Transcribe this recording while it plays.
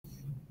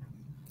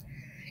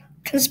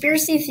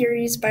Conspiracy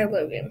Theories by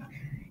Logan.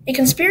 A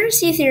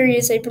conspiracy theory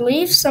is a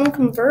belief some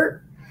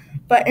covert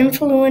but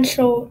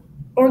influential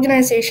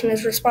organization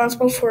is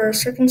responsible for a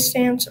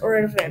circumstance or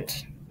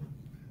event.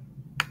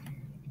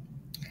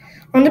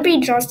 Lyndon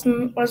B.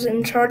 Johnson was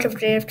in charge of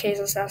JFK's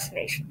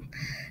assassination.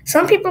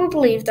 Some people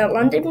believe that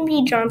Lyndon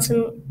B.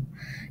 Johnson,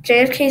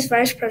 JFK's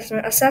vice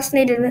president,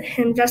 assassinated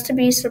him just to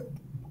be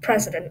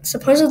president.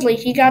 Supposedly,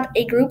 he got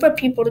a group of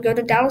people to go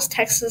to Dallas,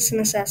 Texas, and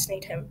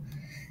assassinate him.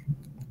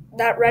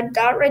 That red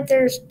dot right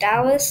there is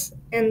Dallas,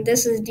 and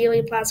this is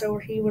Dealey Plaza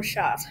where he was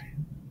shot.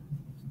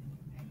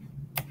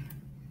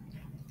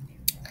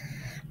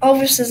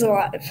 Elvis is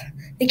alive.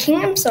 The king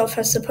himself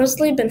has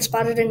supposedly been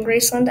spotted in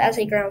Graceland as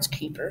a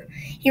groundskeeper.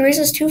 He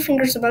raises two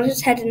fingers above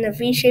his head in a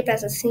V shape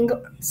as a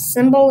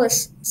symbol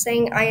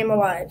saying, "I am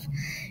alive."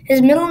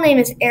 His middle name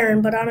is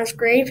Aaron, but on his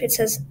grave it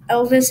says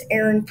Elvis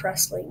Aaron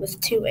Presley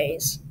with two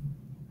A's.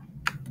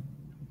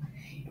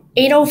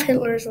 Adolf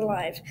Hitler is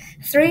alive.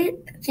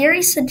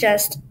 Theories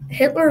suggest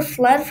Hitler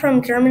fled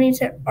from Germany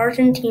to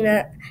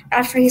Argentina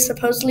after he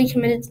supposedly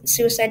committed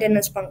suicide in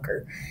his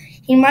bunker.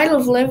 He might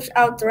have lived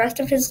out the rest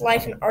of his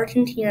life in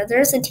Argentina.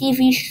 There's a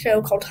TV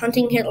show called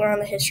Hunting Hitler on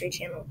the History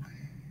Channel.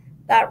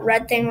 That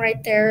red thing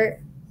right there,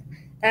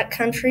 that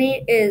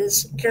country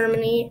is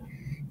Germany,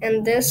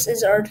 and this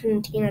is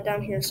Argentina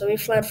down here. So he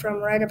fled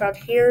from right about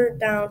here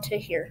down to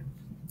here.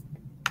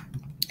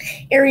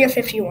 Area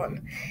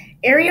 51.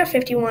 Area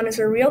 51 is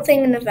a real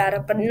thing in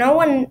Nevada, but no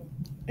one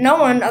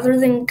other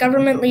than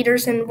government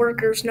leaders and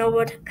workers know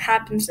what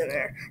happens in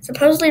there.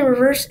 Supposedly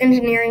reverse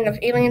engineering of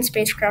alien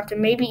spacecraft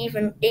and maybe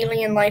even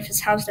alien life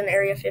is housed in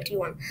Area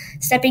 51.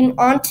 Stepping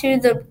onto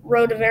the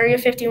road of Area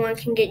 51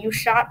 can get you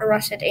shot,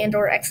 arrested, and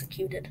or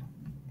executed.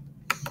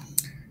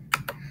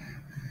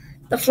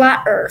 The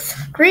flat Earth.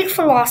 Greek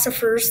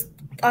philosophers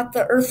thought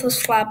the Earth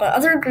was flat, but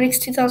other Greeks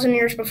 2,000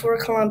 years before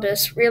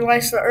Columbus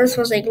realized the Earth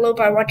was a globe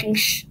by watching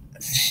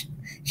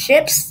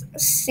ships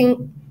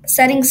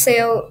setting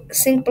sail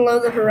sink below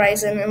the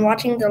horizon and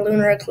watching the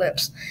lunar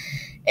eclipse.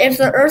 If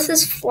the Earth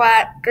is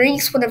flat,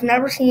 Greeks would have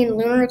never seen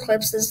lunar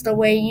eclipses the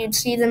way you'd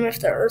see them if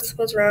the Earth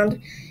was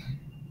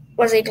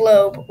a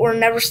globe, or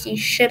never see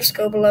ships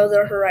go below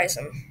the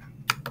horizon.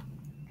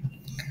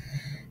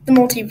 The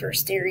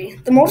multiverse theory.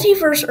 The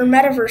multiverse or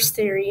metaverse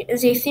theory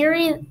is a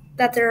theory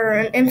that there are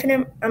an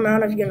infinite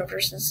amount of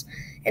universes,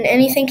 and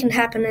anything can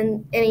happen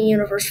in any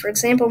universe. For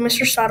example,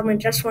 Mr. Soderman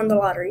just won the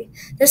lottery.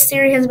 This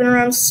theory has been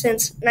around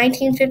since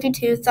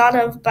 1952, thought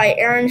of by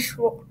Aaron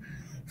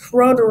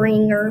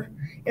Schrödinger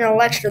in a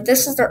lecture.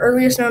 This is the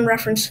earliest known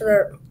reference to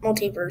the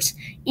multiverse.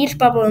 Each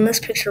bubble in this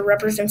picture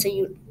represents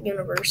a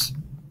universe.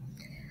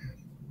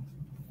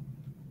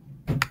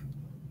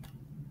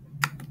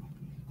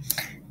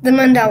 The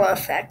Mandela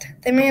Effect.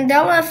 The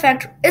Mandela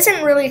Effect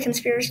isn't really a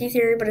conspiracy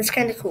theory, but it's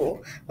kind of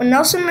cool. When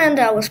Nelson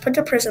Mandela was put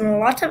to prison, a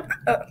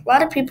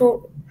lot of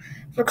people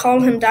recall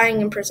him dying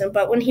in prison,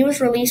 but when he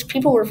was released,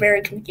 people were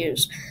very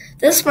confused.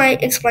 This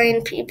might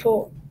explain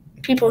people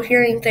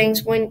hearing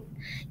things when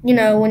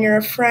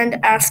your friend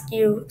asks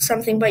you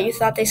something, but you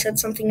thought they said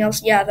something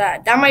else. Yeah,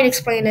 that might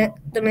explain it,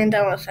 the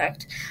Mandela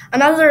Effect.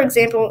 Another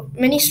example,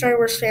 many Star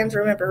Wars fans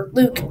remember,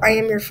 Luke, I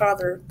am your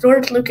father.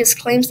 George Lucas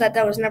claims that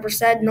was never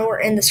said, nor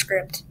in the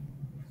script.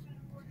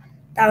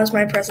 That was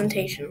my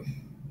presentation.